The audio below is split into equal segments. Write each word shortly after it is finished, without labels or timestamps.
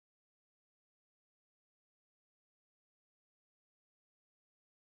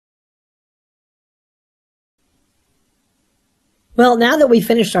Well, now that we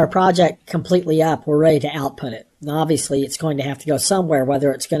finished our project completely up, we're ready to output it. Now, obviously, it's going to have to go somewhere,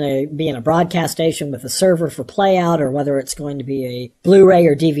 whether it's going to be in a broadcast station with a server for playout, or whether it's going to be a Blu-ray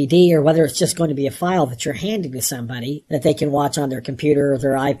or DVD, or whether it's just going to be a file that you're handing to somebody that they can watch on their computer or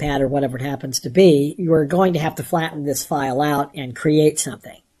their iPad or whatever it happens to be. You're going to have to flatten this file out and create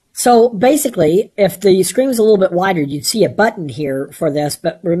something. So basically, if the screen was a little bit wider, you'd see a button here for this,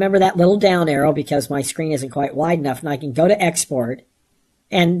 but remember that little down arrow because my screen isn't quite wide enough, and I can go to Export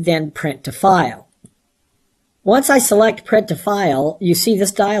and then Print to File. Once I select Print to File, you see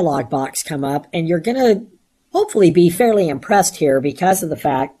this dialog box come up, and you're going to hopefully be fairly impressed here because of the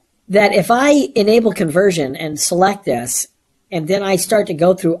fact that if I enable conversion and select this, and then I start to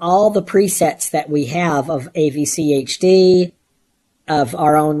go through all the presets that we have of AVC HD, of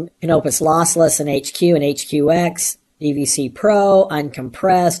our own Canopus Lossless and HQ and HQX, DVC Pro,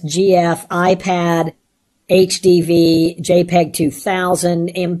 Uncompressed, GF, iPad, HDV, JPEG 2000,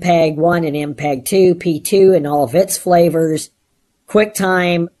 MPEG 1 and MPEG 2, P2 and all of its flavors,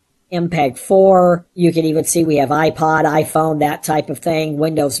 QuickTime, MPEG 4. You can even see we have iPod, iPhone, that type of thing,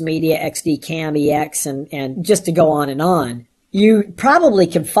 Windows Media, XD Cam, EX, and just to go on and on. You probably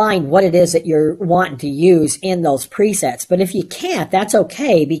can find what it is that you're wanting to use in those presets. But if you can't, that's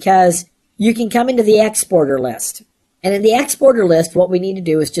okay, because you can come into the exporter list. And in the exporter list, what we need to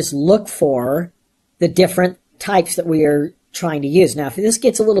do is just look for the different types that we are trying to use. Now, if this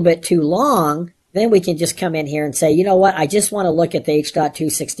gets a little bit too long, then we can just come in here and say, you know what, I just want to look at the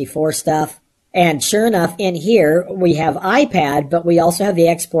H.264 stuff. And sure enough, in here, we have iPad, but we also have the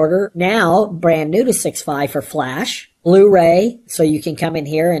exporter now, brand new to 6.5 for Flash. Blu-ray, so you can come in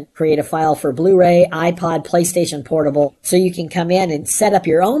here and create a file for Blu-ray, iPod, PlayStation Portable, so you can come in and set up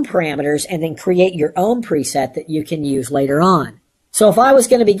your own parameters and then create your own preset that you can use later on. So if I was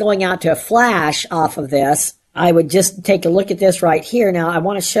going to be going out to a Flash off of this, I would just take a look at this right here. Now, I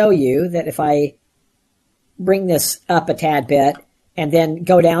want to show you that if I bring this up a tad bit and then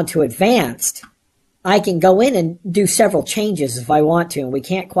go down to Advanced, I can go in and do several changes if I want to, and we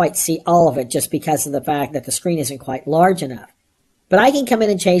can't quite see all of it just because of the fact that the screen isn't quite large enough. But I can come in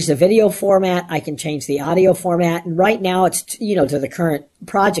and change the video format, I can change the audio format, and right now it's, to the current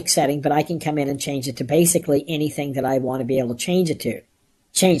project setting, but I can come in and change it to basically anything that I want to be able to change it to.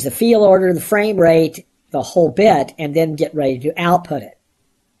 Change the field order, the frame rate, the whole bit, and then get ready to output it.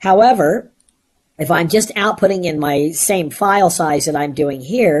 However, if I'm just outputting in my same file size that I'm doing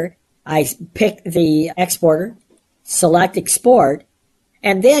here, I pick the exporter, select export,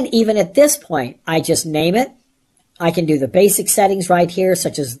 and then even at this point, I just name it. I can do the basic settings right here,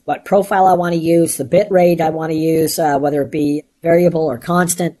 such as what profile I want to use, the bit rate I want to use, whether it be variable or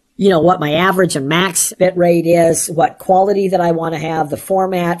constant, what my average and max bit rate is, what quality that I want to have, the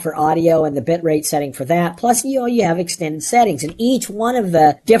format for audio and the bit rate setting for that. Plus, you have extended settings, and each one of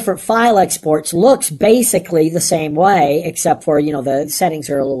the different file exports looks basically the same way, except for, the settings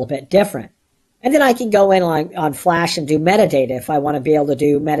are a little bit different. And then I can go in on Flash and do metadata if I want to be able to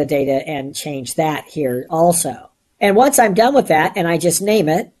do metadata and change that here also. And once I'm done with that, and I just name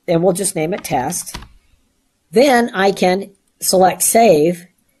it, and we'll just name it test, then I can select save.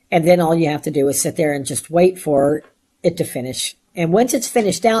 And then all you have to do is sit there and just wait for it to finish. And once it's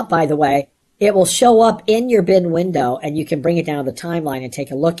finished out, by the way, it will show up in your bin window, and you can bring it down to the timeline and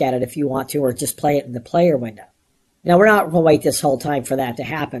take a look at it if you want to, or just play it in the player window. Now, we're not going to wait this whole time for that to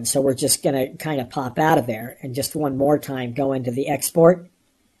happen, so we're just going to kind of pop out of there and just one more time go into the export,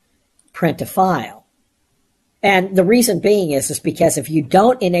 print to file. And the reason being is because if you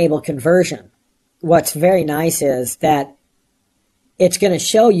don't enable conversion, what's very nice is that it's going to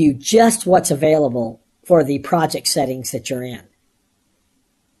show you just what's available for the project settings that you're in.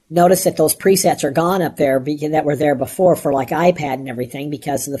 Notice that those presets are gone up there that were there before for like iPad and everything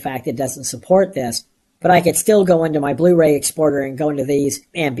because of the fact it doesn't support this. But I could still go into my Blu-ray exporter and go into these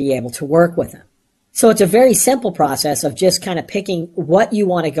and be able to work with them. So it's a very simple process of just kind of picking what you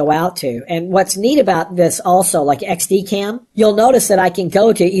want to go out to. And what's neat about this also, like XD Cam, you'll notice that I can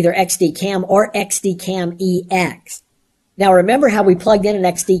go to either XD Cam or XD Cam EX. Now, remember how we plugged in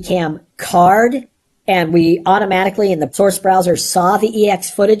an XDCam card and we automatically in the source browser saw the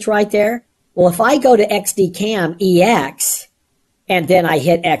EX footage right there? Well, if I go to XDCam EX and then I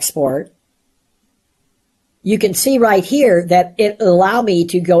hit export, you can see right here that it allow me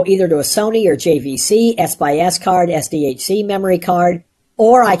to go either to a Sony or JVC, S/S card, SDHC memory card,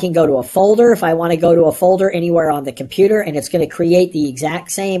 or I can go to a folder if I want to go to a folder anywhere on the computer, and it's going to create the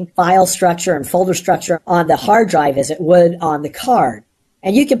exact same file structure and folder structure on the hard drive as it would on the card.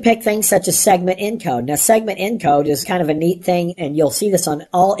 And you can pick things such as segment encode. Now, segment encode is kind of a neat thing, and you'll see this on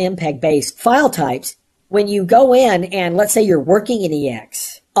all MPEG-based file types. when you go in and let's say you're working in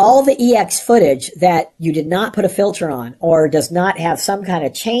EX, all the EX footage that you did not put a filter on or does not have some kind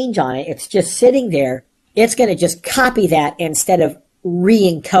of change on it, it's just sitting there, it's going to just copy that instead of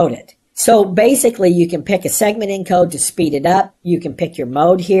re-encode it. So basically you can pick a segment encode to speed it up. You can pick your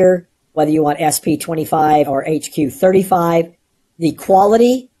mode here, whether you want SP25 or HQ35. The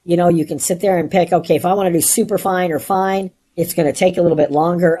quality, you can sit there and pick, okay, if I want to do super fine or fine, it's going to take a little bit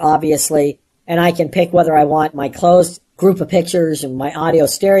longer, obviously. And I can pick whether I want my closed group of pictures and my audio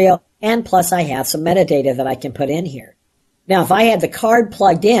stereo. And plus I have some metadata that I can put in here. Now, if I had the card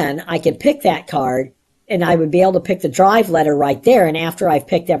plugged in, I could pick that card and I would be able to pick the drive letter right there. And after I've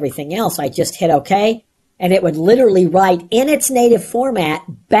picked everything else, I just hit OK. And it would literally write in its native format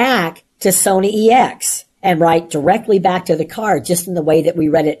back to Sony EX and write directly back to the card, just in the way that we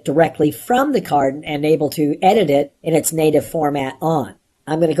read it directly from the card and able to edit it in its native format on.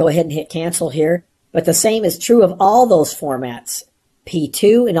 I'm going to go ahead and hit cancel here. But the same is true of all those formats.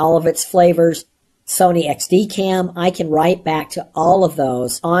 P2 in all of its flavors, Sony XD Cam, I can write back to all of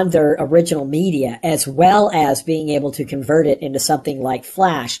those on their original media, as well as being able to convert it into something like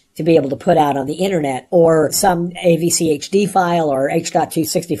Flash to be able to put out on the internet, or some AVC HD file or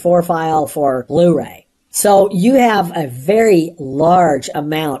H.264 file for Blu-ray. So you have a very large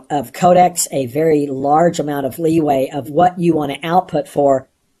amount of codecs, a very large amount of leeway of what you want to output for.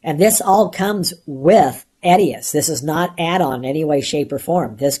 And this all comes with Edius. This is not add-on in any way, shape, or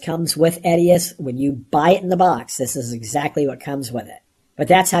form. This comes with Edius. When you buy it in the box, this is exactly what comes with it. But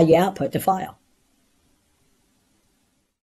that's how you output the file.